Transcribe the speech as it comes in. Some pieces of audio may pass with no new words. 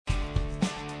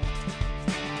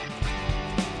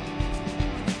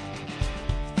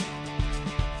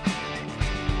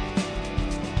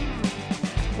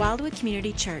Wildwood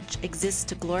Community Church exists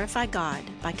to glorify God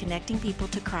by connecting people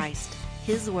to Christ,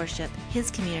 His worship, His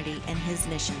community, and His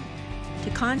mission. To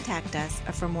contact us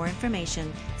or for more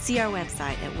information, see our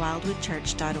website at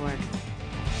wildwoodchurch.org.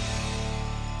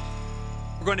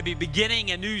 We're going to be beginning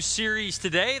a new series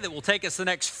today that will take us the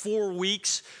next 4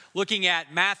 weeks, looking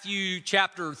at Matthew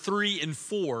chapter 3 and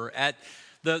 4, at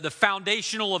the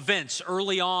foundational events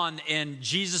early on in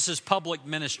Jesus' public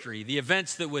ministry, the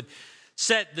events that would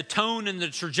set the tone and the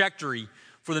trajectory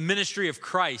for the ministry of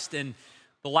Christ in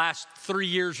the last 3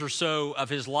 years or so of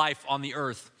his life on the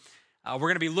earth. We're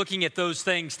going to be looking at those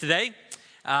things today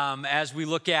as we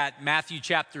look at Matthew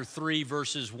chapter 3,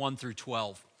 verses 1 through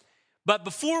 12. But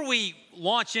before we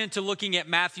launch into looking at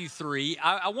Matthew 3,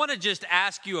 I want to just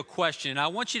ask you a question. I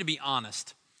want you to be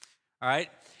honest, all right?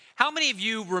 How many of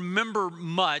you remember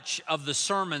much of the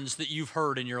sermons that you've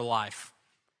heard in your life?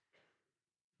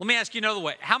 Let me ask you another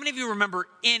way. How many of you remember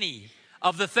any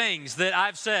of the things that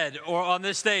I've said or on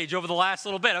this stage over the last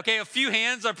little bit? Okay, a few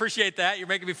hands. I appreciate that. You're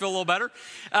making me feel a little better.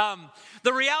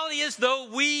 The reality is, though,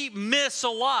 we miss a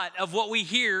lot of what we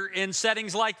hear in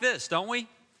settings like this, don't we?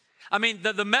 I mean,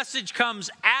 the message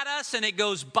comes at us and it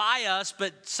goes by us,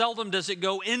 but seldom does it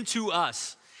go into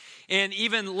us. And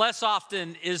even less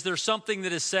often is there something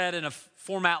that is said in a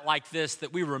format like this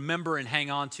that we remember and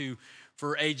hang on to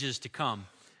for ages to come.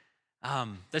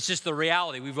 That's just the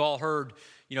reality. We've all heard,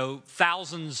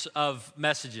 thousands of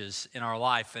messages in our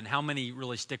life, and how many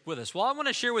really stick with us? Well, I want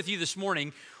to share with you this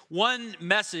morning one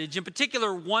message, in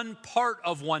particular, one part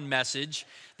of one message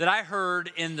that I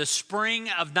heard in the spring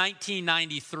of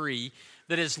 1993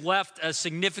 that has left a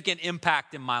significant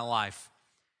impact in my life.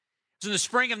 So in the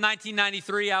spring of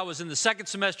 1993, I was in the second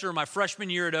semester of my freshman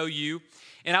year at OU,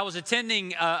 and I was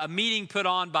attending a meeting put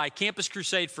on by Campus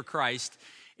Crusade for Christ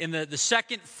in the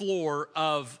second floor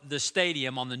of the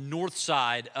stadium on the north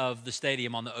side of the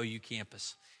stadium on the OU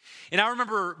campus. And I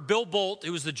remember Bill Bolt,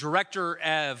 who was the director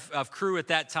of crew at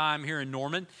that time here in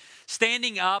Norman,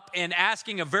 standing up and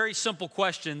asking a very simple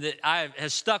question that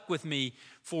has stuck with me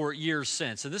for years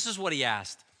since. And this is what he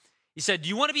asked. He said, "Do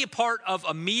you want to be a part of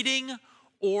a meeting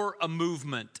or a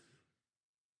movement?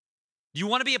 Do you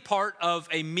want to be a part of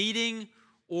a meeting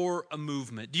or a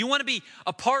movement? Do you want to be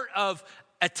a part of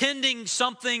attending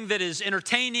something that is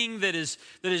entertaining, that is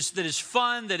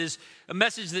fun, that is a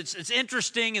message that's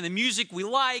interesting and the music we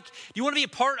like? Do you want to be a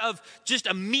part of just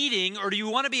a meeting, or do you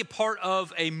want to be a part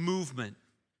of a movement?"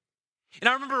 And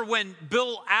I remember when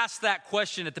Bill asked that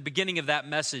question at the beginning of that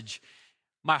message,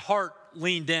 my heart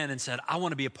leaned in and said, I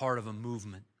want to be a part of a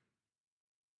movement.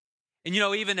 And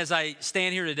even as I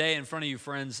stand here today in front of you,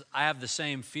 friends, I have the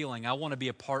same feeling. I want to be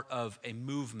a part of a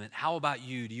movement. How about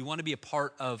you? Do you want to be a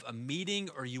part of a meeting,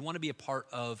 or do you want to be a part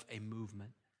of a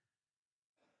movement?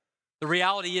 The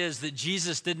reality is that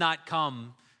Jesus did not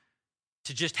come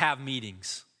to just have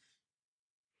meetings.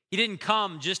 He didn't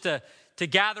come just to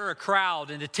gather a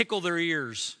crowd and to tickle their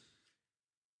ears.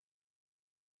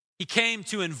 He came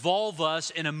to involve us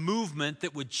in a movement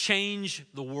that would change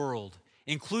the world,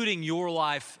 including your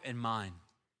life and mine.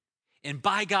 And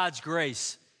by God's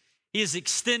grace, He has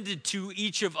extended to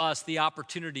each of us the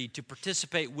opportunity to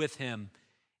participate with Him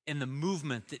in the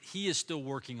movement that He is still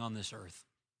working on this earth.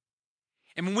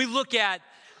 And when we look at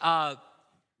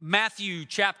Matthew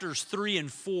chapters 3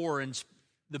 and 4, and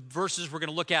the verses we're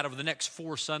going to look at over the next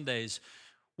 4 Sundays,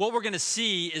 what we're going to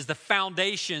see is the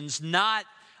foundations not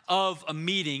of a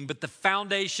meeting, but the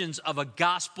foundations of a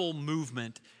gospel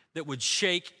movement that would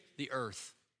shake the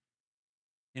earth.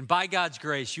 And by God's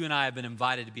grace, you and I have been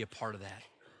invited to be a part of that.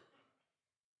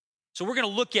 So we're going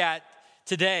to look at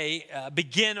today,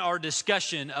 begin our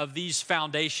discussion of these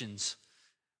foundations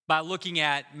by looking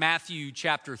at Matthew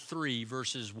chapter 3,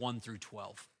 verses 1 through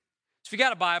 12. So if you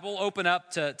got a Bible, open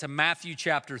up to Matthew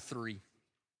chapter 3.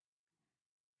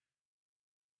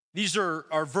 These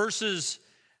are verses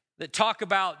that talk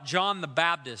about John the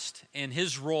Baptist and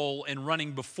his role in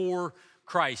running before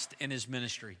Christ in his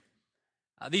ministry.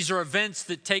 These are events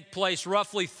that take place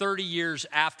roughly 30 years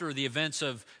after the events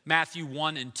of Matthew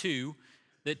 1 and 2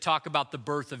 that talk about the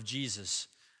birth of Jesus.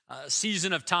 A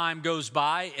season of time goes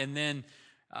by, and then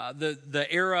the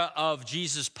era of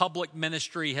Jesus' public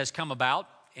ministry has come about,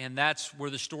 and that's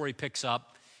where the story picks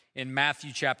up in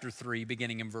Matthew chapter 3,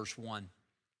 beginning in verse 1.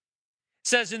 It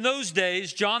says, "In those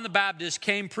days, John the Baptist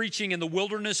came preaching in the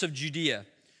wilderness of Judea."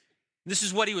 This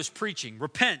is what he was preaching.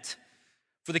 "Repent,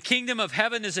 for the kingdom of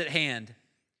heaven is at hand.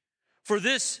 For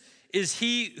this is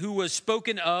he who was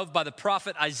spoken of by the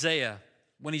prophet Isaiah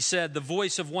when he said, 'The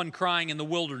voice of one crying in the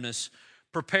wilderness,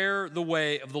 prepare the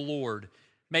way of the Lord,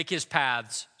 make his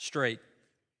paths straight.'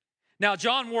 Now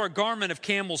John wore a garment of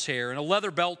camel's hair and a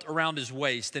leather belt around his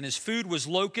waist, and his food was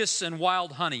locusts and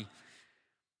wild honey.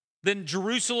 Then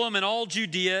Jerusalem and all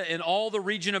Judea and all the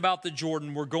region about the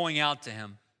Jordan were going out to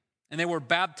him, and they were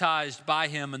baptized by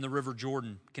him in the river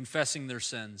Jordan, confessing their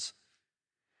sins.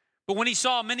 But when he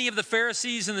saw many of the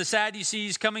Pharisees and the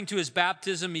Sadducees coming to his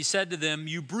baptism, he said to them,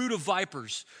 "You brood of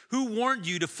vipers, who warned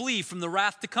you to flee from the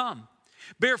wrath to come?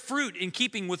 Bear fruit in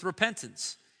keeping with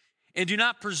repentance. And do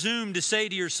not presume to say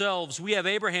to yourselves, 'We have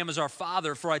Abraham as our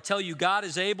father,' for I tell you, God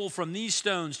is able from these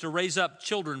stones to raise up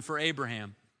children for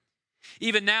Abraham.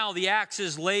 Even now the axe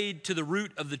is laid to the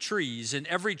root of the trees, and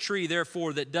every tree,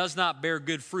 therefore, that does not bear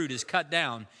good fruit is cut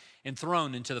down and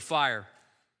thrown into the fire.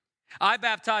 I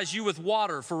baptize you with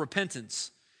water for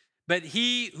repentance, but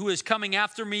he who is coming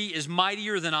after me is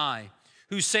mightier than I,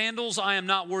 whose sandals I am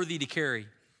not worthy to carry.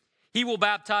 He will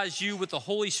baptize you with the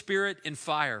Holy Spirit and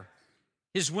fire.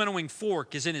 His winnowing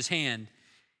fork is in his hand,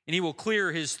 and he will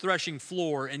clear his threshing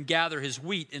floor and gather his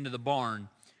wheat into the barn.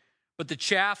 But the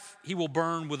chaff he will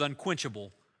burn with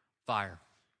unquenchable fire."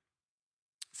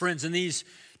 Friends, in these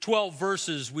 12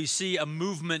 verses, we see a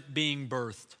movement being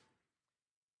birthed.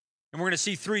 And we're going to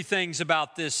see three things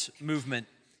about this movement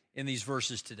in these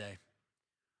verses today.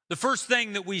 The first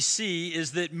thing that we see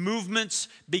is that movements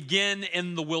begin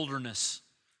in the wilderness.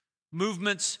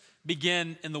 Movements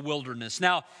begin in the wilderness.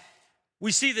 Now,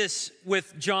 we see this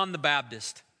with John the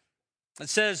Baptist. It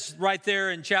says right there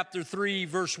in chapter 3,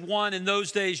 verse 1, "In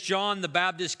those days, John the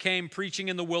Baptist came preaching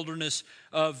in the wilderness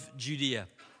of Judea."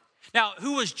 Now,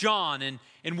 who was John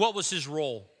and what was his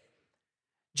role?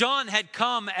 John had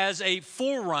come as a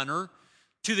forerunner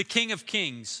to the King of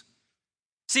Kings.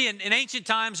 See, in ancient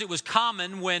times, it was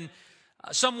common when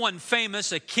someone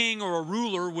famous, a king or a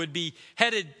ruler, would be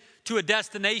headed to a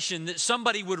destination that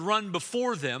somebody would run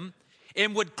before them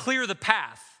and would clear the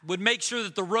path, would make sure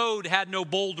that the road had no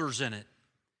boulders in it,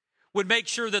 would make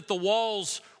sure that the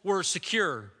walls were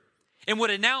secure, and would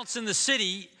announce in the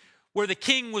city where the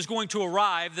king was going to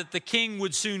arrive that the king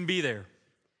would soon be there.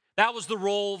 That was the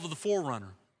role of the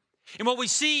forerunner. And what we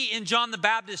see in John the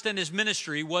Baptist and his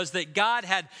ministry was that God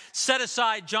had set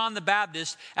aside John the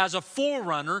Baptist as a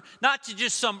forerunner, not to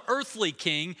just some earthly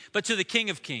king, but to the King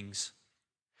of Kings.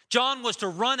 John was to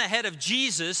run ahead of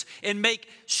Jesus and make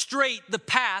straight the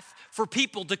path for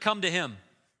people to come to him.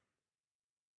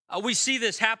 We see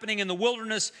this happening in the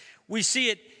wilderness. We see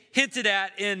it hinted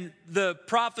at in the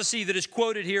prophecy that is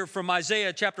quoted here from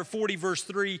Isaiah chapter 40, verse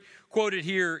 3, quoted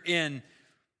here in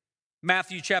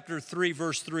Matthew chapter 3,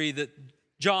 verse 3, that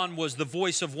John was the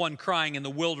voice of one crying in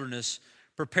the wilderness,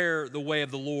 "Prepare the way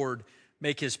of the Lord,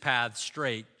 make his path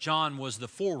straight." John was the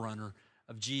forerunner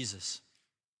of Jesus.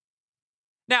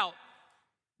 Now,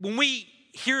 when we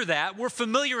hear that, we're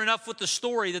familiar enough with the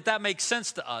story that makes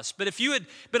sense to us. But if you had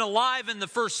been alive in the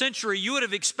first century, you would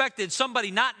have expected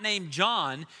somebody not named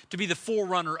John to be the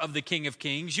forerunner of the King of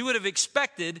Kings. You would have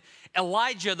expected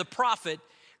Elijah the prophet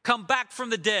come back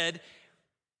from the dead,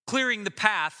 clearing the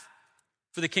path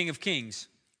for the King of Kings.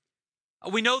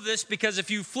 We know this because if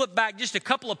you flip back just a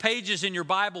couple of pages in your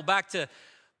Bible, back to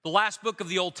the last book of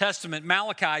the Old Testament,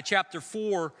 Malachi chapter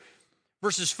 4,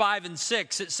 verses 5 and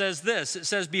 6, it says this. It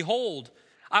says, "Behold,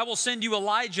 I will send you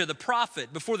Elijah the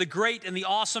prophet before the great and the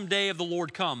awesome day of the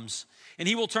Lord comes. And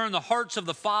he will turn the hearts of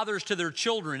the fathers to their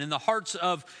children and the hearts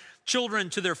of children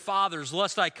to their fathers,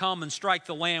 lest I come and strike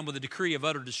the land with a decree of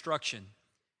utter destruction."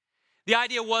 The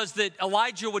idea was that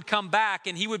Elijah would come back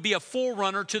and he would be a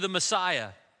forerunner to the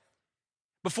Messiah.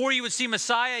 Before you would see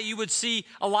Messiah, you would see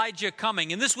Elijah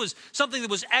coming. And this was something that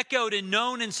was echoed and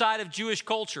known inside of Jewish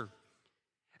culture.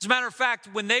 As a matter of fact,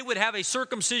 when they would have a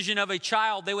circumcision of a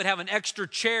child, they would have an extra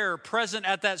chair present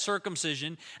at that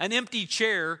circumcision, an empty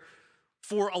chair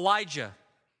for Elijah.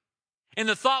 And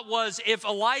the thought was, if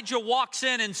Elijah walks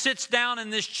in and sits down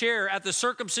in this chair at the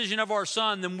circumcision of our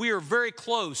son, then we are very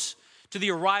close to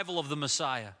the arrival of the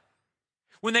Messiah.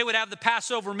 When they would have the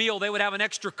Passover meal, they would have an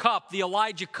extra cup, the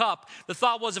Elijah cup. The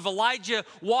thought was, if Elijah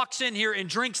walks in here and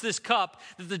drinks this cup,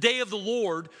 that the day of the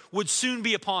Lord would soon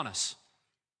be upon us.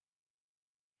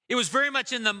 It was very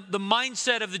much in the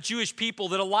mindset of the Jewish people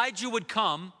that Elijah would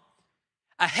come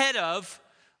ahead of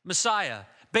Messiah,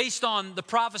 based on the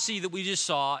prophecy that we just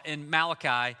saw in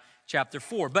Malachi chapter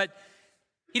 4. But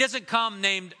he doesn't come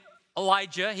named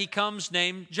Elijah, he comes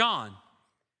named John.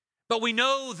 But we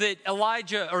know that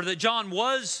that John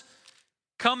was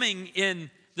coming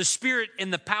in the spirit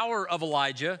and the power of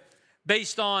Elijah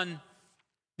based on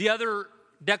the other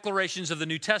declarations of the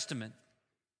New Testament.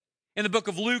 In the book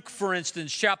of Luke, for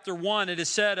instance, chapter 1, it is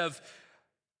said of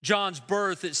John's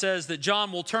birth, it says that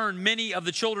John will turn many of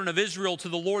the children of Israel to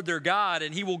the Lord their God,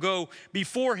 and he will go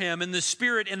before him in the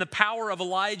spirit and the power of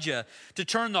Elijah to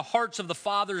turn the hearts of the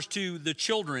fathers to the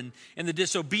children and the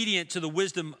disobedient to the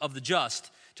wisdom of the just,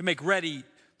 to make ready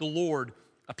the Lord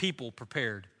a people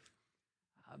prepared.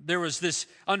 There was this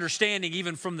understanding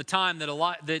even from the time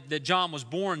that John was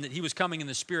born that he was coming in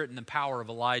the spirit and the power of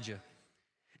Elijah.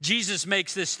 Jesus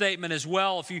makes this statement as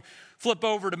well. If you flip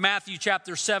over to Matthew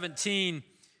chapter 17,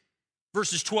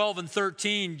 verses 12 and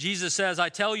 13, Jesus says, I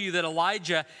tell you that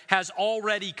Elijah has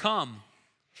already come,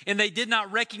 and they did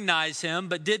not recognize him,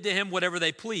 but did to him whatever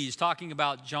they pleased, talking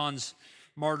about John's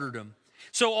martyrdom.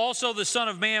 So also the Son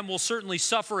of Man will certainly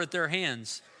suffer at their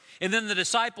hands. And then the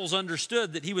disciples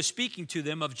understood that he was speaking to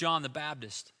them of John the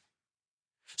Baptist.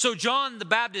 So John the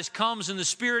Baptist comes in the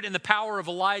spirit and the power of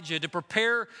Elijah to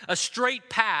prepare a straight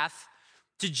path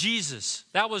to Jesus.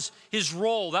 That was his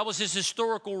role. That was his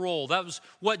historical role. That was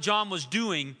what John was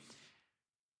doing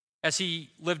as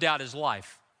he lived out his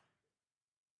life.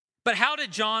 But how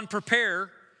did John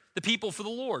prepare the people for the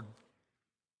Lord?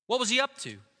 What was he up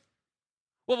to?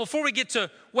 Well, before we get to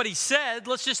what he said,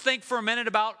 let's just think for a minute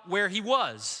about where he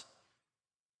was.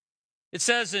 It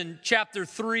says in chapter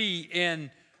 3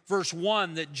 in verse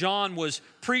 1 that John was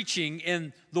preaching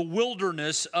in the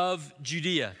wilderness of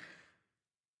Judea.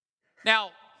 Now,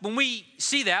 when we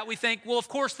see that, we think, well, of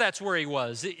course that's where he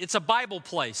was. It's a Bible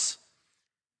place.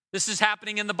 This is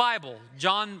happening in the Bible.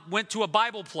 John went to a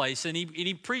Bible place and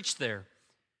he preached there.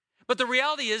 But the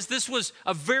reality is this was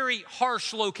a very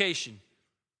harsh location.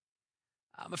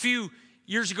 A few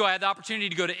years ago, I had the opportunity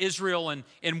to go to Israel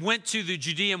and went to the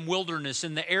Judean wilderness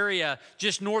in the area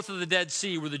just north of the Dead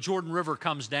Sea where the Jordan River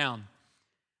comes down.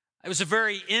 It was a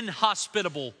very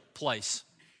inhospitable place.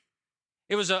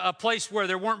 It was a place where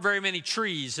there weren't very many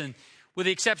trees, and with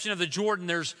the exception of the Jordan,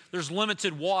 there's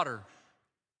limited water.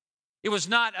 It was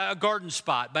not a garden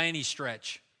spot by any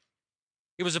stretch.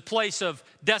 It was a place of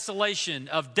desolation,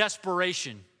 of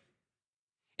desperation.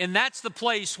 And that's the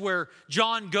place where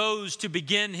John goes to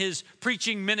begin his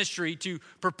preaching ministry to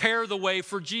prepare the way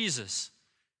for Jesus.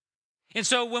 And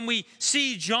so when we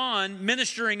see John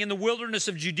ministering in the wilderness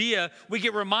of Judea, we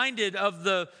get reminded of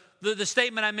the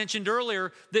statement I mentioned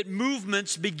earlier that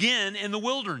movements begin in the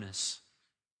wilderness.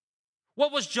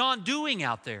 What was John doing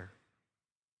out there?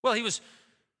 Well, he was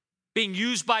being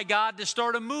used by God to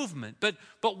start a movement. But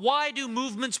why do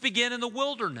movements begin in the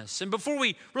wilderness? And before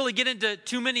we really get into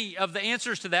too many of the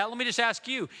answers to that, let me just ask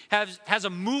you, has a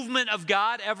movement of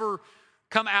God ever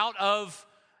come out of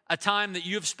a time that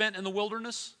you have spent in the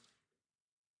wilderness?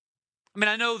 I mean,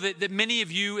 I know that many of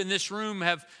you in this room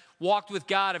have walked with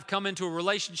God, have come into a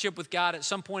relationship with God at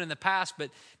some point in the past, but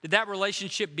did that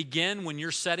relationship begin when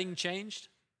your setting changed?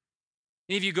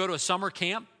 Any of you go to a summer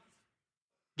camp?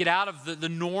 Get out of the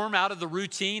norm, out of the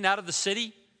routine, out of the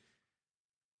city?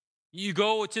 You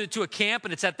go to a camp,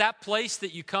 and it's at that place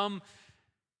that you come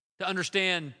to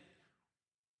understand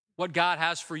what God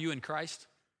has for you in Christ.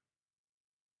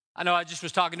 I know I just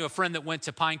was talking to a friend that went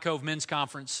to Pine Cove Men's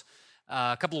Conference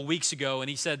a couple of weeks ago, and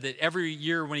he said that every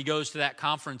year when he goes to that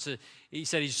conference, he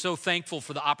said he's so thankful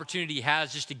for the opportunity he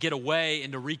has just to get away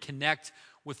and to reconnect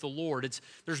with the Lord.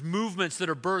 There's movements that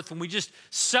are birthed when we just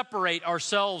separate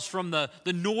ourselves from the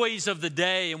noise of the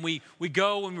day and we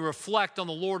go and we reflect on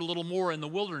the Lord a little more in the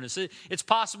wilderness. It's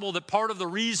possible that part of the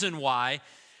reason why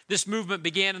this movement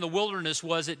began in the wilderness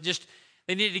was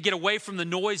they needed to get away from the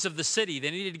noise of the city. They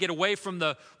needed to get away from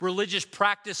the religious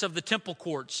practice of the temple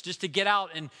courts just to get out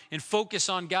and focus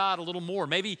on God a little more.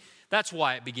 Maybe that's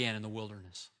why it began in the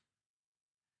wilderness.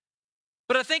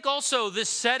 But I think also this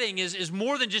setting is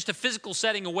more than just a physical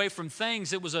setting away from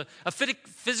things. It was a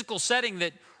physical setting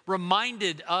that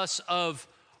reminded us of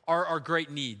our great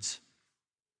needs.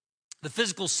 The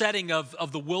physical setting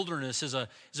of the wilderness is a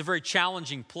very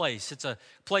challenging place. It's a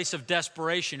place of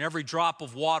desperation. Every drop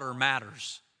of water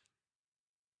matters.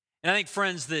 And I think,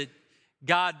 friends, that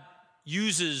God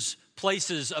uses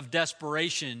places of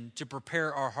desperation to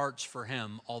prepare our hearts for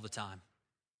Him all the time.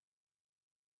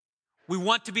 We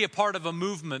want to be a part of a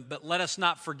movement, but let us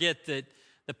not forget that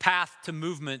the path to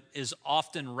movement is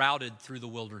often routed through the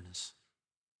wilderness.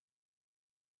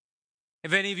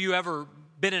 Have any of you ever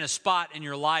been in a spot in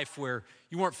your life where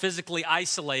you weren't physically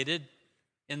isolated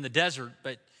in the desert,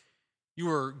 but you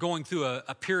were going through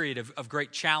a period of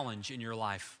great challenge in your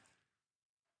life?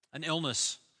 An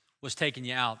illness was taking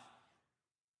you out.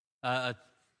 A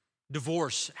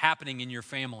divorce happening in your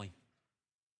family.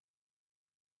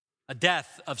 A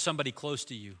death of somebody close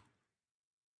to you.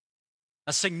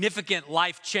 A significant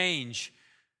life change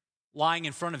lying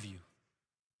in front of you.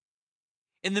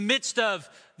 In the midst of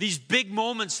these big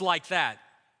moments like that,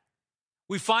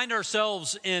 We find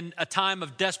ourselves in a time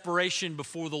of desperation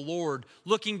before the Lord,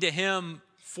 looking to Him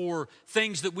for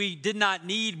things that we did not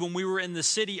need when we were in the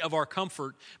city of our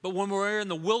comfort. But when we're in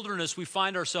the wilderness, we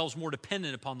find ourselves more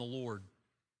dependent upon the Lord.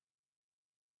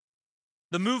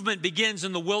 The movement begins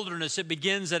in the wilderness. It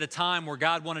begins at a time where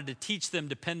God wanted to teach them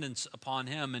dependence upon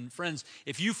Him. And friends,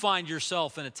 if you find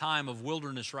yourself in a time of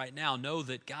wilderness right now, know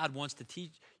that God wants to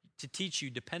teach you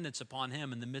dependence upon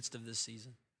Him in the midst of this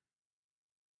season.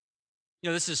 You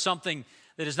know, this is something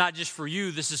that is not just for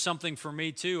you. This is something for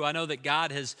me too. I know that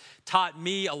God has taught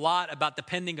me a lot about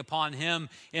depending upon Him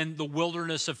in the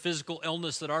wilderness of physical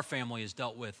illness that our family has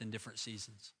dealt with in different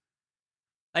seasons.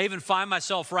 I even find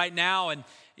myself right now, and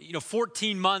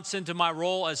 14 months into my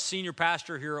role as senior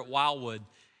pastor here at Wildwood,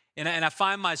 and I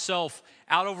find myself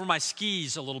out over my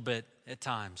skis a little bit at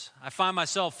times. I find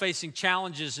myself facing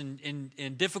challenges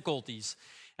and difficulties.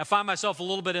 I find myself a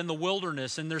little bit in the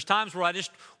wilderness, and there's times where I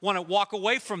just want to walk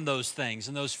away from those things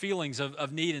and those feelings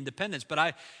of need and dependence.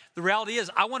 But the reality is,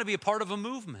 I want to be a part of a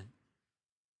movement.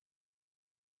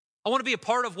 I want to be a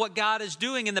part of what God is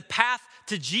doing. And the path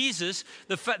to Jesus,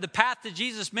 the path to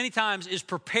Jesus many times is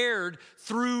prepared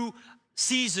through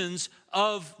seasons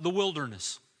of the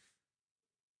wilderness.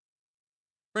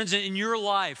 Friends, in your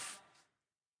life,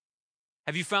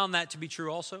 have you found that to be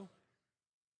true also?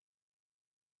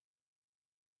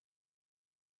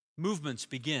 Movements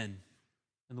begin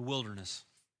in the wilderness.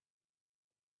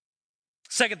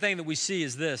 Second thing that we see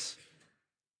is this.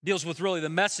 Deals with really the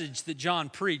message that John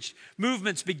preached.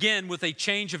 Movements begin with a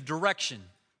change of direction.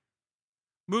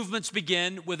 Movements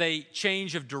begin with a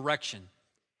change of direction.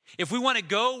 If we want to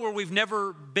go where we've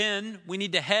never been, we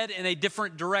need to head in a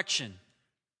different direction.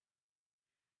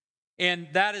 And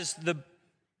that is the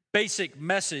basic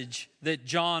message that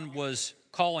John was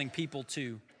calling people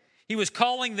to. He was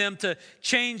calling them to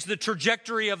change the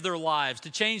trajectory of their lives,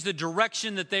 to change the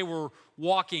direction that they were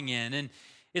walking in. And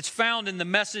it's found in the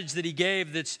message that he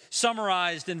gave that's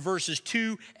summarized in verses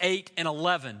 2, 8, and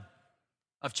 11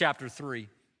 of chapter 3.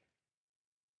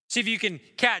 See if you can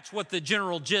catch what the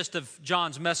general gist of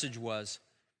John's message was.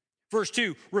 Verse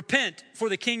 2, repent, for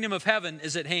the kingdom of heaven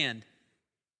is at hand.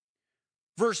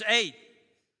 Verse 8,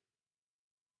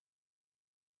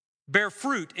 bear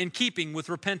fruit in keeping with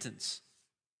repentance.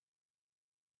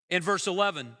 In verse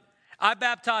 11, I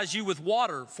baptize you with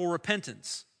water for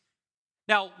repentance.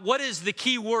 Now, what is the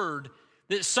key word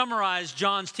that summarized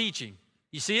John's teaching?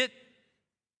 You see it?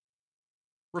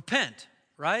 Repent,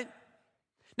 right?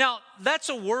 Now, that's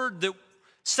a word that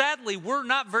sadly we're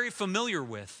not very familiar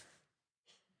with.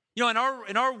 You know,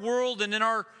 in our world and in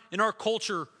our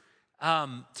culture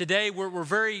today,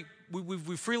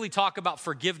 we freely talk about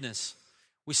forgiveness.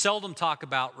 We seldom talk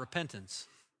about repentance.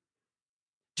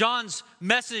 John's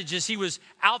message as he was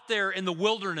out there in the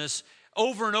wilderness,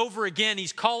 over and over again,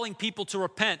 he's calling people to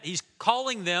repent. He's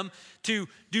calling them to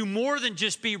do more than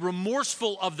just be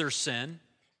remorseful of their sin.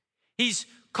 He's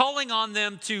calling on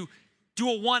them to do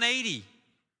a 180,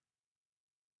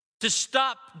 to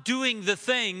stop doing the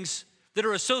things that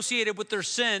are associated with their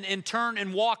sin and turn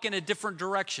and walk in a different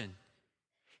direction.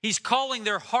 He's calling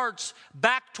their hearts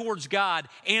back towards God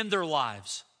and their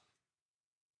lives.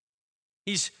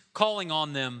 He's calling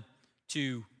on them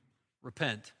to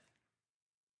repent.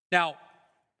 Now,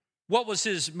 what was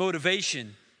his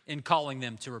motivation in calling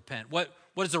them to repent? What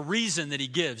is the reason that he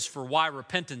gives for why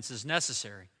repentance is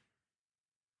necessary?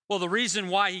 Well, the reason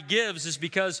why he gives is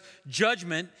because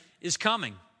judgment is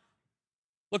coming.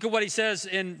 Look at what he says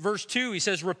in verse 2. He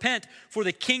says, repent, for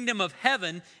the kingdom of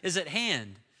heaven is at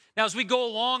hand. Now, as we go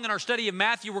along in our study of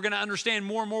Matthew, we're going to understand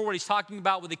more and more what he's talking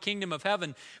about with the kingdom of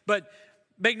heaven. But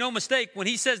make no mistake, when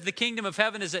he says the kingdom of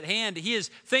heaven is at hand, he is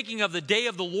thinking of the day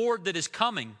of the Lord that is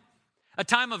coming, a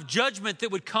time of judgment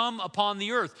that would come upon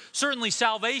the earth. Certainly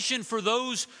salvation for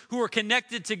those who are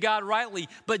connected to God rightly,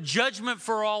 but judgment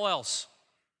for all else.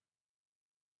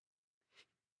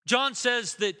 John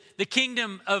says that the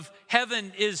kingdom of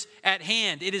heaven is at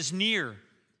hand. It is near.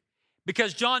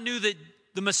 Because John knew that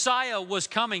the Messiah was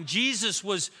coming. Jesus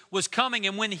was coming.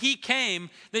 And when he came,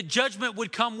 that judgment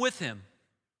would come with him.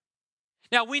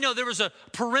 Now, we know there was a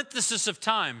parenthesis of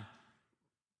time,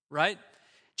 right?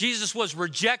 Jesus was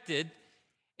rejected.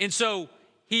 And so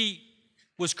he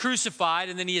was crucified.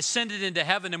 And then he ascended into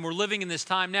heaven. And we're living in this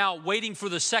time now, waiting for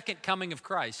the second coming of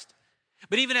Christ.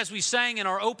 But even as we sang in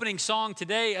our opening song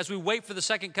today, as we wait for the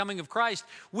second coming of Christ,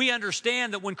 we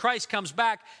understand that when Christ comes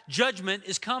back, judgment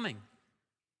is coming.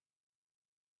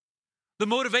 The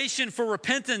motivation for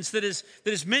repentance that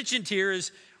is mentioned here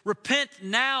is repent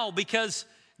now because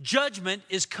judgment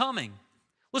is coming.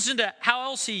 Listen to how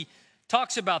else he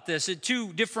talks about this at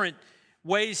two different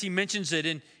ways he mentions it.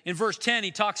 In verse 10,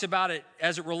 he talks about it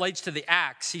as it relates to the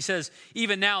axe. He says,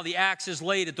 even now the axe is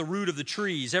laid at the root of the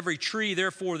trees. Every tree,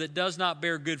 therefore, that does not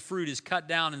bear good fruit is cut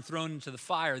down and thrown into the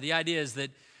fire. The idea is that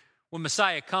when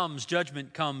Messiah comes,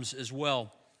 judgment comes as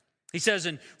well. He says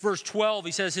in verse 12,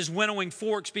 he says, his winnowing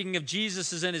fork, speaking of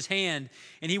Jesus, is in his hand,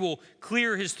 and he will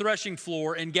clear his threshing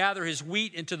floor and gather his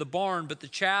wheat into the barn, but the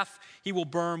chaff he will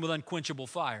burn with unquenchable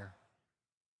fire.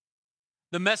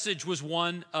 The message was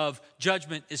one of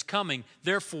judgment is coming,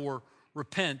 therefore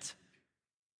repent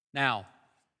now.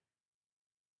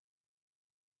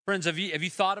 Friends, have you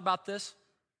thought about this?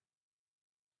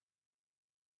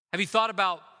 Have you thought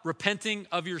about repenting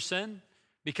of your sin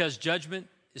because judgment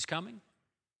is coming?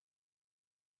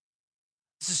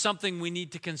 This is something we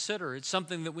need to consider. It's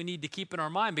something that we need to keep in our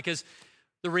mind because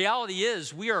the reality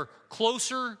is we are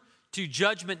closer to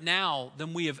judgment now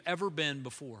than we have ever been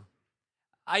before.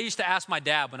 I used to ask my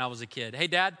dad when I was a kid, hey,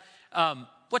 Dad,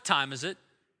 what time is it?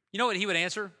 You know what he would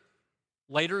answer?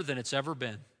 Later than it's ever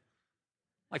been.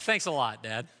 Like, thanks a lot,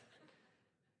 Dad.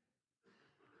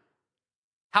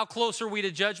 How close are we to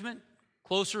judgment?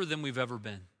 Closer than we've ever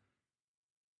been.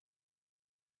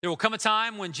 There will come a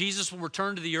time when Jesus will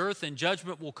return to the earth and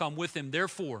judgment will come with him.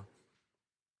 Therefore,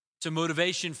 it's a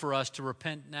motivation for us to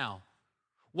repent now.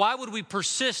 Why would we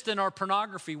persist in our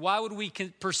pornography? Why would we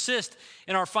persist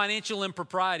in our financial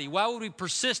impropriety? Why would we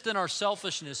persist in our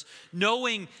selfishness,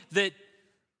 knowing that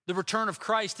the return of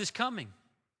Christ is coming?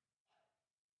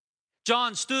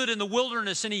 John stood in the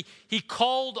wilderness and he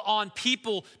called on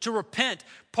people to repent.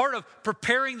 Part of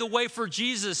preparing the way for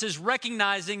Jesus is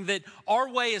recognizing that our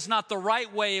way is not the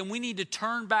right way and we need to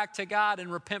turn back to God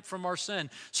and repent from our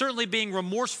sin. Certainly being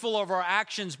remorseful of our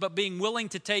actions, but being willing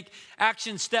to take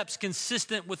action steps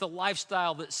consistent with a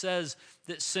lifestyle that says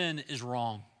that sin is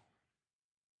wrong.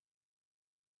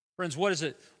 Friends, what does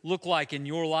it look like in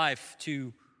your life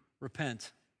to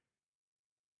repent?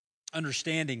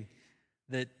 Understanding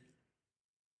that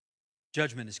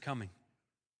judgment is coming.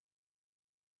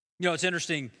 You know, it's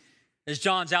interesting, as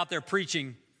John's out there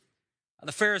preaching,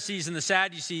 the Pharisees and the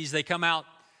Sadducees, they come out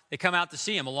to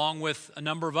see him along with a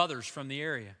number of others from the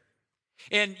area.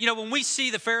 And, you know, when we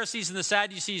see the Pharisees and the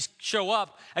Sadducees show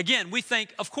up, again, we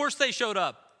think, of course they showed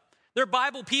up. They're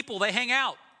Bible people, they hang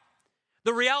out.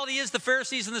 The reality is the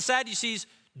Pharisees and the Sadducees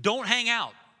don't hang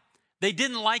out. They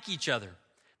didn't like each other.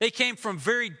 They came from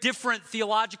very different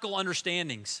theological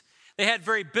understandings. They had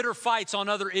very bitter fights on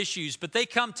other issues, but they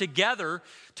come together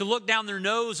to look down their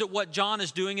nose at what John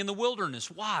is doing in the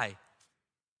wilderness. Why?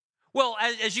 Well,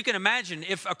 as you can imagine,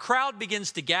 if a crowd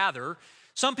begins to gather,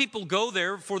 some people go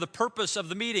there for the purpose of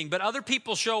the meeting, but other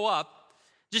people show up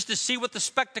just to see what the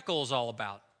spectacle is all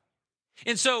about.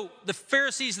 And so the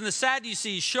Pharisees and the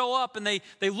Sadducees show up and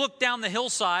they look down the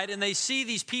hillside and they see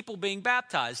these people being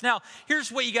baptized. Now,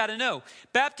 here's what you got to know.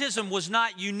 Baptism was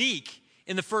not unique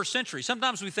in the first century.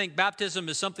 Sometimes we think baptism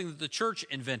is something that the church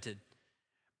invented.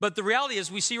 But the reality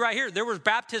is we see right here, there were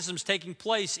baptisms taking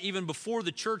place even before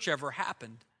the church ever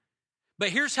happened. But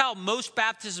here's how most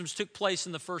baptisms took place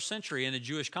in the first century in a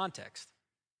Jewish context.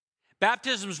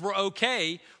 Baptisms were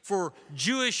okay for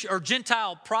Jewish or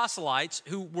Gentile proselytes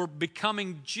who were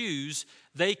becoming Jews.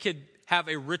 They could have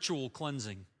a ritual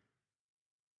cleansing.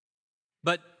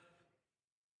 But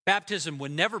baptism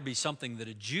would never be something that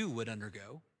a Jew would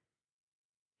undergo.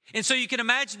 And so you can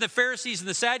imagine the Pharisees and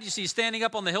the Sadducees standing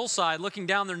up on the hillside, looking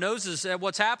down their noses at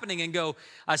what's happening and go,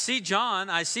 I see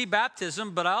John, I see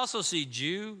baptism, but I also see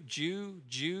Jew.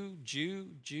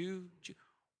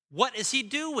 What is he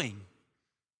doing?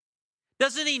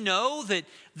 Doesn't he know that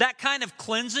that kind of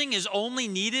cleansing is only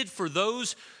needed for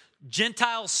those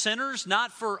Gentile sinners,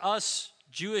 not for us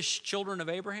Jewish children of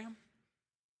Abraham?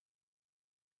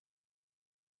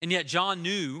 And yet John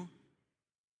knew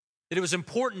that it was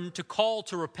important to call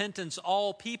to repentance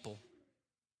all people.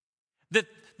 That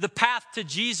the path to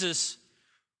Jesus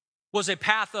was a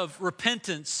path of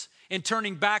repentance and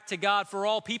turning back to God for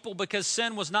all people, because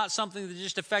sin was not something that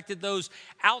just affected those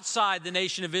outside the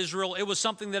nation of Israel. It was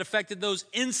something that affected those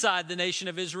inside the nation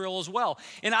of Israel as well.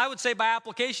 And I would say by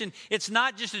application, it's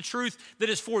not just a truth that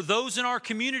is for those in our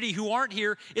community who aren't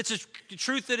here. It's a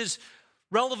truth that is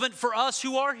relevant for us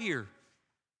who are here.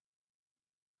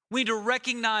 We need to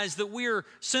recognize that we are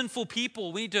sinful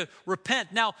people. We need to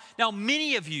repent. Now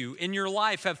many of you in your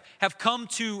life have come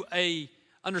to a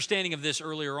understanding of this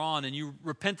earlier on, and you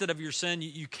repented of your sin.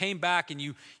 You came back and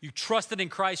you trusted in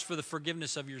Christ for the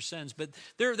forgiveness of your sins. But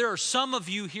there are some of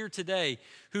you here today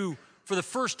who, for the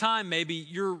first time maybe,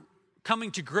 you're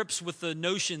coming to grips with the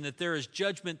notion that there is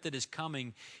judgment that is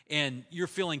coming, and you're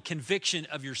feeling conviction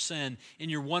of your sin,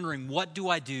 and you're wondering, what do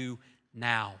I do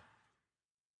now?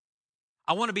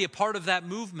 I want to be a part of that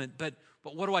movement, but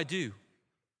what do I do?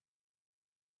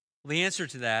 Well, the answer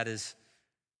to that is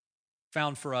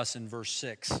found for us in verse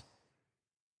 6.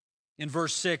 In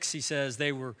verse 6, he says,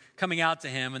 they were coming out to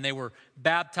him and they were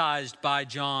baptized by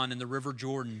John in the river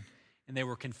Jordan, and they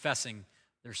were confessing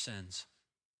their sins.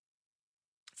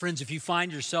 Friends, if you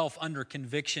find yourself under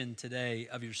conviction today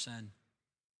of your sin,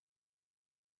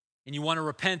 and you want to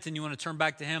repent and you want to turn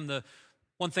back to him, the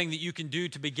one thing that you can do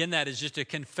to begin that is just to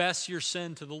confess your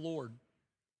sin to the Lord.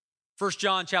 1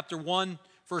 John chapter 1,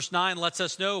 verse 9 lets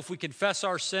us know if we confess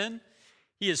our sin,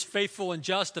 he is faithful and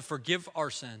just to forgive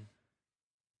our sin.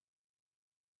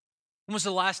 When was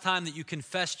the last time that you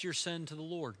confessed your sin to the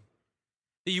Lord?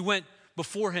 That you went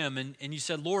before him and you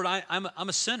said, Lord, I'm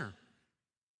a sinner.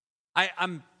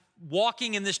 I'm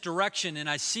walking in this direction and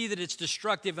I see that it's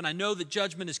destructive and I know that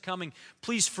judgment is coming.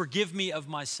 Please forgive me of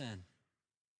my sin.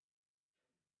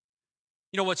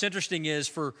 You know, what's interesting is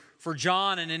for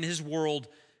John and in his world,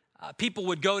 people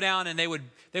would go down and they would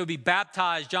be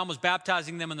baptized. John was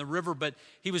baptizing them in the river, but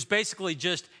he was basically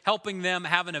just helping them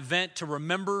have an event to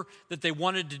remember that they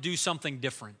wanted to do something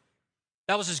different.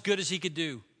 That was as good as he could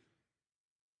do.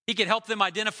 He could help them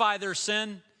identify their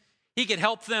sin. He could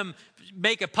help them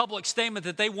make a public statement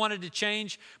that they wanted to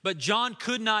change, but John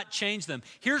could not change them.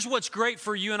 Here's what's great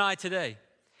for you and I today.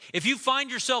 If you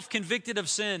find yourself convicted of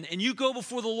sin and you go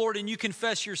before the Lord and you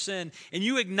confess your sin and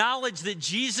you acknowledge that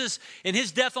Jesus and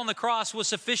his death on the cross was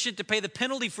sufficient to pay the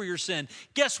penalty for your sin,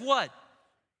 guess what?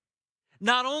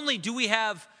 Not only do we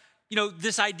have,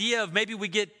 this idea of maybe we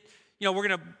get, we're going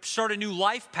to start a new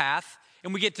life path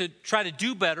and we get to try to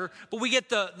do better, but we get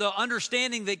the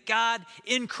understanding that God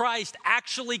in Christ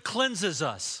actually cleanses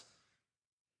us.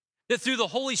 That through the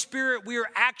Holy Spirit we are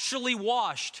actually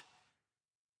washed,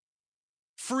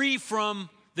 free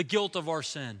from the guilt of our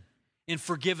sin and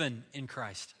forgiven in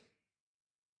Christ.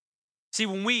 See,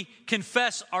 when we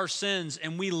confess our sins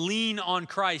and we lean on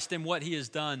Christ and what he has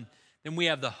done, then we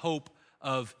have the hope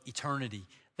of eternity.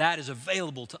 That is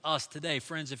available to us today.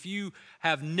 Friends, if you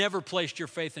have never placed your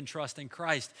faith and trust in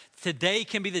Christ, today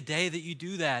can be the day that you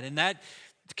do that. And that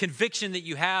conviction that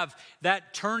you have,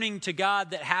 that turning to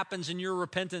God that happens in your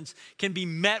repentance can be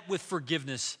met with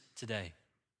forgiveness today.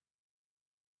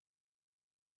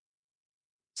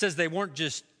 It says they weren't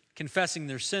just confessing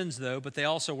their sins, though, but they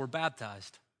also were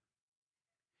baptized.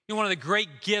 One of the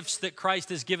great gifts that Christ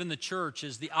has given the church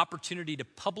is the opportunity to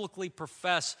publicly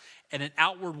profess in an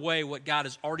outward way what God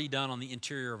has already done on the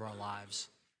interior of our lives.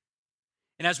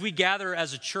 And as we gather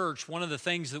as a church, one of the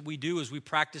things that we do is we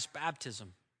practice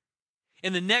baptism.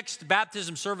 And the next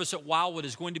baptism service at Wildwood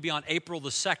is going to be on April the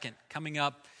 2nd, coming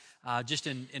up just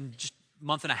in just a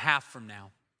month and a half from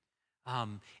now.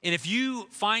 And if you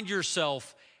find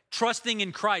yourself trusting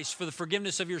in Christ for the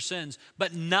forgiveness of your sins,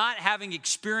 but not having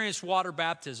experienced water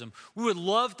baptism, we would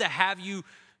love to have you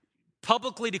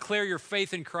publicly declare your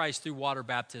faith in Christ through water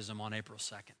baptism on April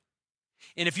 2nd.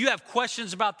 And if you have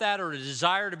questions about that or a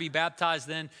desire to be baptized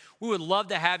then, we would love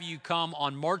to have you come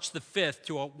on March the 5th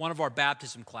to one of our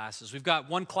baptism classes. We've got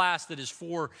one class that is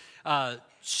for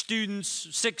students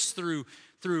 6th through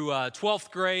 12th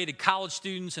grade and college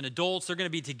students and adults. They're going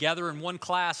to be together in one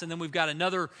class. And then we've got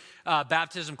another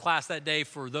baptism class that day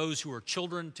for those who are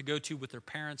children to go to with their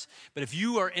parents. But if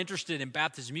you are interested in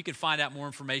baptism, you can find out more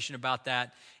information about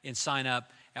that and sign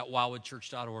up at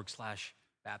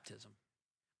wildwoodchurch.org/baptism.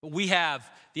 But we have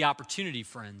the opportunity,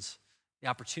 friends,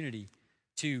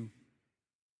 to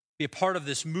be a part of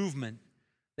this movement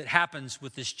that happens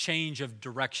with this change of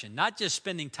direction. Not just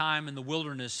spending time in the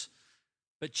wilderness,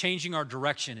 but changing our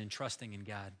direction and trusting in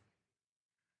God.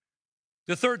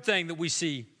 The third thing that we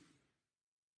see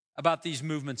about these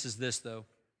movements is this, though.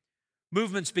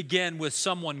 Movements begin with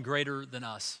someone greater than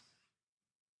us.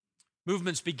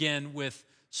 Movements begin with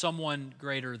someone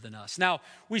greater than us. Now,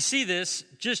 we see this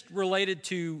just related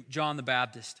to John the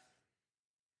Baptist.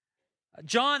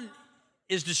 John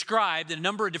is described in a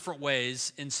number of different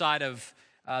ways inside of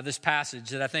this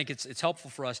passage that I think it's helpful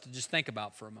for us to just think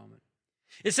about for a moment.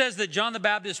 It says that John the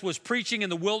Baptist was preaching in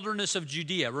the wilderness of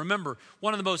Judea. Remember,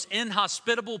 one of the most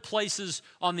inhospitable places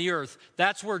on the earth.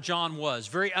 That's where John was.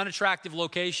 Very unattractive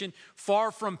location,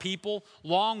 far from people,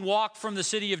 long walk from the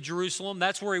city of Jerusalem.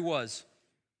 That's where he was.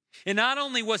 And not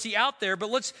only was he out there, but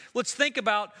let's think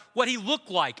about what he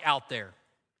looked like out there.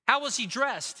 How was he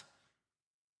dressed?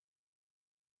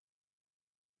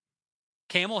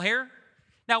 Camel hair?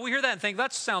 Now we hear that and think,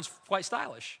 that sounds quite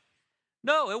stylish.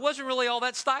 No, it wasn't really all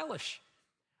that stylish.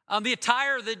 The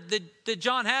attire that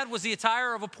John had was the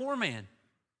attire of a poor man.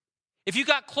 If you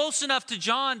got close enough to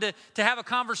John to have a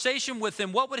conversation with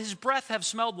him, what would his breath have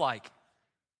smelled like?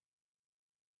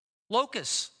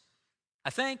 Locusts. I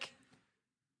think.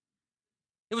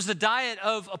 It was the diet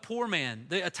of a poor man,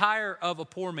 the attire of a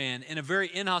poor man in a very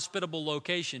inhospitable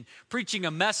location, preaching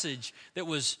a message that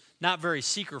was not very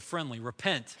seeker-friendly.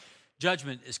 Repent,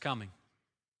 judgment is coming.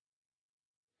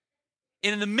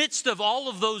 And in the midst of all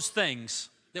of those things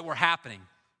that were happening,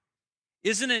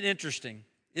 isn't it interesting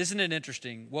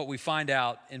what we find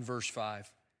out in verse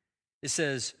 5? It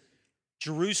says,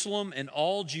 Jerusalem and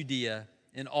all Judea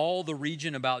and all the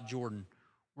region about Jordan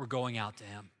were going out to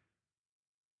him.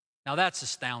 Now that's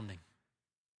astounding.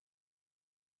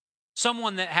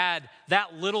 Someone that had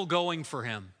that little going for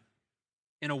him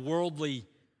in a worldly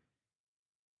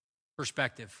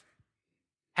perspective,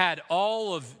 had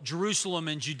all of Jerusalem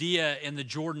and Judea and the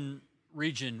Jordan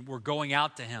region were going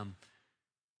out to him,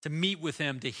 to meet with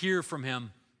him, to hear from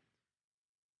him.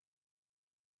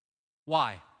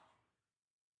 Why?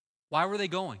 Why were they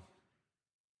going?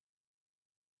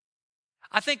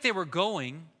 I think they were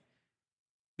going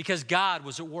because God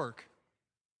was at work.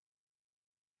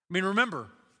 I mean, remember,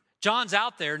 John's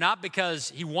out there not because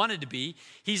he wanted to be.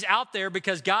 He's out there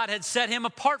because God had set him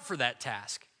apart for that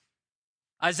task.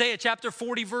 Isaiah chapter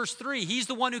 40, verse 3, he's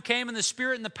the one who came in the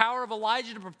spirit and the power of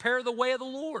Elijah to prepare the way of the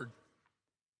Lord.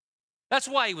 That's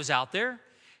why he was out there.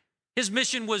 His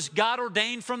mission was God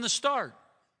ordained from the start.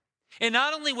 And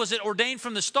not only was it ordained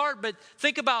from the start, but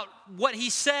think about what he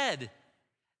said.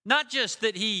 Not just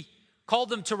that he called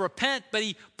them to repent, but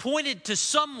he pointed to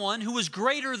someone who was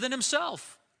greater than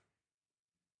himself.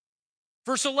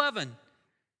 Verse 11,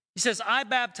 he says, I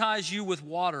baptize you with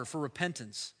water for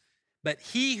repentance, but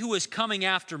he who is coming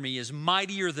after me is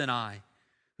mightier than I,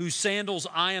 whose sandals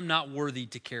I am not worthy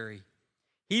to carry.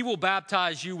 He will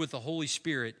baptize you with the Holy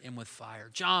Spirit and with fire.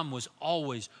 John was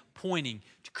always pointing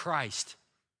to Christ.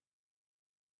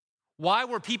 Why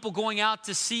were people going out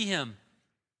to see him?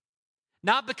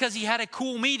 Not because he had a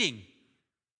cool meeting,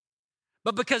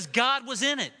 but because God was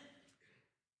in it.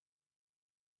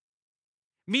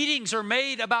 Meetings are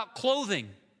made about clothing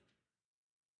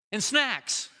and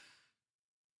snacks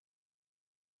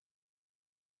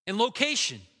and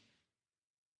location.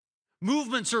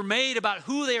 Movements are made about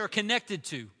who they are connected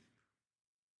to.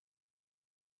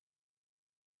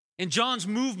 And John's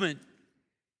movement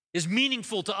is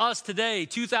meaningful to us today,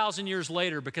 2,000 years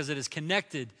later, because it is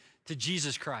connected to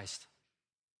Jesus Christ.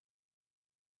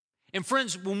 And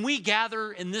friends, when we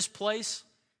gather in this place,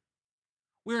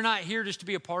 we are not here just to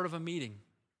be a part of a meeting.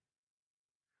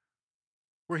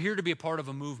 We're here to be a part of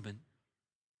a movement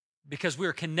because we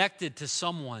are connected to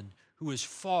someone who is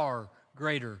far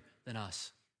greater than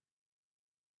us.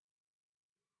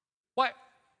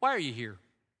 Why are you here?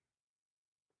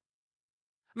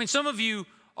 I mean, some of you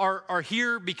are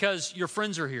here because your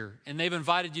friends are here and they've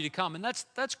invited you to come, and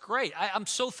that's great. I'm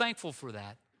so thankful for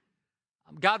that.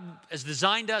 God has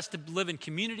designed us to live in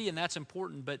community, and that's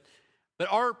important, but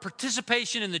our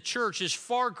participation in the church is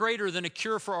far greater than a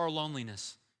cure for our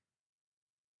loneliness.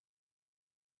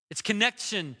 It's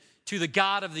connection to the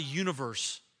God of the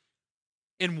universe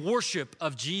in worship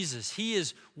of Jesus. He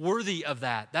is worthy of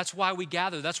that. That's why we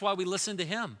gather. That's why we listen to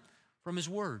him from his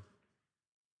word.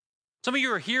 Some of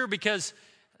you are here because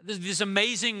this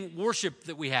amazing worship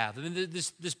that we have. I mean,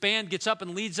 this band gets up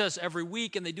and leads us every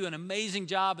week, and they do an amazing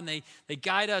job, and they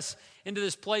guide us into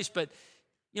this place. But,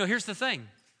 here's the thing.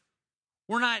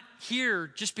 We're not here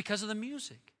just because of the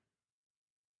music.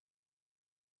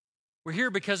 We're here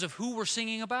because of who we're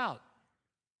singing about.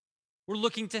 We're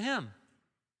looking to him.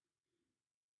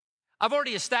 I've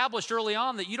already established early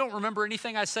on that you don't remember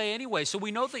anything I say anyway, so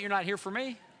we know that you're not here for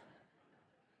me.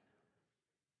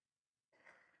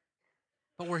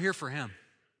 But we're here for him.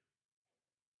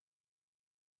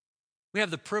 We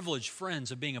have the privilege, friends,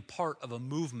 of being a part of a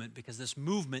movement because this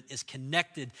movement is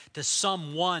connected to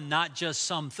someone, not just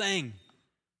something.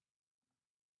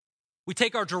 We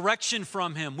take our direction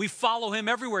from him. We follow him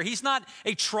everywhere. He's not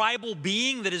a tribal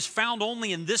being that is found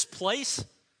only in this place.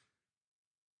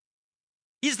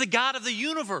 He's the God of the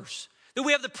universe that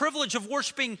we have the privilege of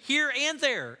worshiping here and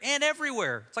there and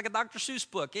everywhere. It's like a Dr. Seuss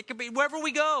book. It could be wherever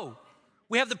we go.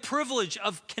 We have the privilege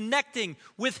of connecting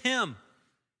with him.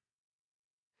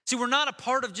 See, we're not a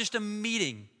part of just a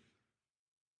meeting.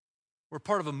 We're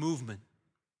part of a movement.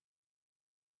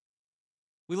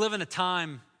 We live in a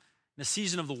time, in a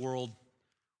season of the world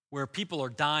where people are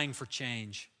dying for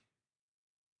change.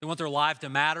 They want their life to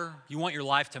matter. You want your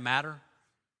life to matter?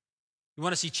 You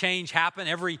want to see change happen?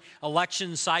 Every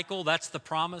election cycle, that's the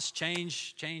promise.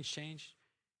 Change, change, change.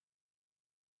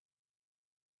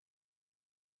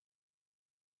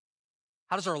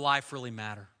 How does our life really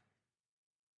matter?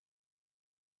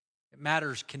 It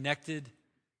matters connected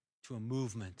to a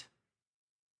movement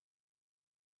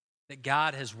that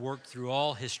God has worked through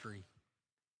all history,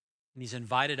 and he's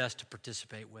invited us to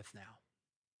participate with now.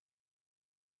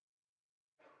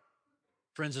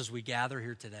 Friends, as we gather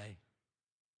here today,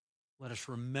 let us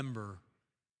remember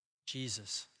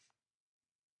Jesus.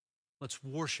 Let's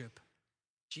worship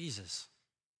Jesus.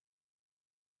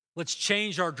 Let's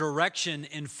change our direction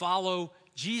and follow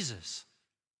Jesus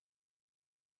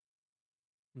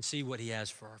and see what he has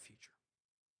for our future.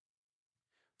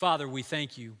 Father, we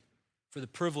thank you for the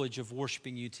privilege of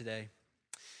worshiping you today.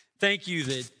 Thank you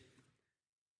that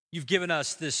you've given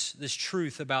us this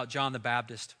truth about John the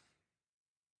Baptist.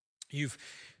 You've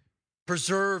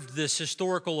preserved this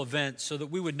historical event so that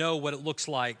we would know what it looks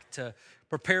like to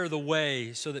prepare the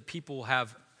way so that people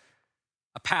have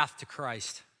a path to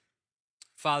Christ.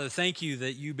 Father, thank you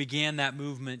that you began that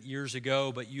movement years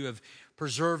ago, but you have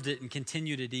preserved it and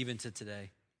continued it even to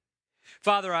today.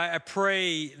 Father, I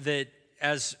pray that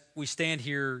as we stand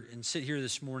here and sit here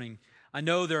this morning, I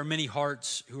know there are many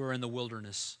hearts who are in the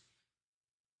wilderness.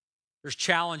 There's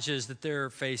challenges that they're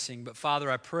facing, but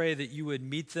Father, I pray that you would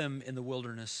meet them in the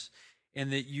wilderness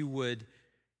and that you would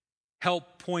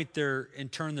help point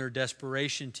and turn their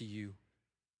desperation to you.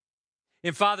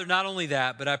 And Father, not only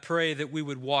that, but I pray that we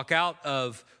would walk out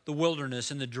of the wilderness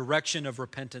in the direction of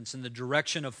repentance, in the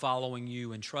direction of following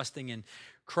you and trusting in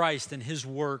Christ and his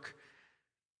work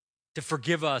to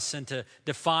forgive us and to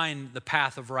define the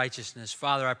path of righteousness.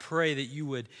 Father, I pray that you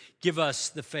would give us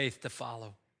the faith to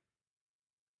follow.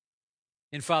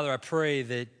 And Father, I pray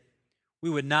that we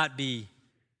would not be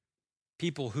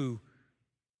people who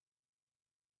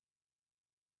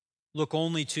look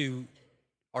only to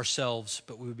ourselves,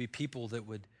 but we would be people that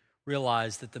would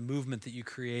realize that the movement that you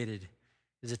created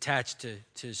is attached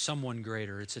to someone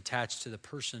greater. It's attached to the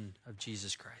person of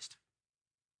Jesus Christ.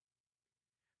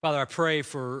 Father, I pray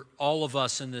for all of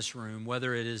us in this room,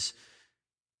 whether it is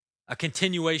a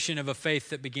continuation of a faith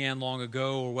that began long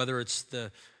ago or whether it's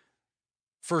the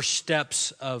first steps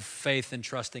of faith and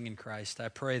trusting in Christ. I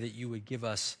pray that you would give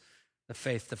us the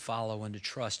faith to follow and to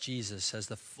trust Jesus as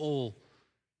the full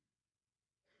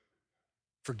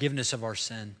forgiveness of our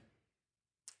sin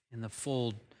and the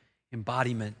full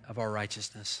embodiment of our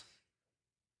righteousness.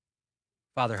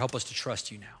 Father, help us to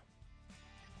trust you now.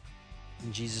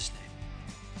 In Jesus' name.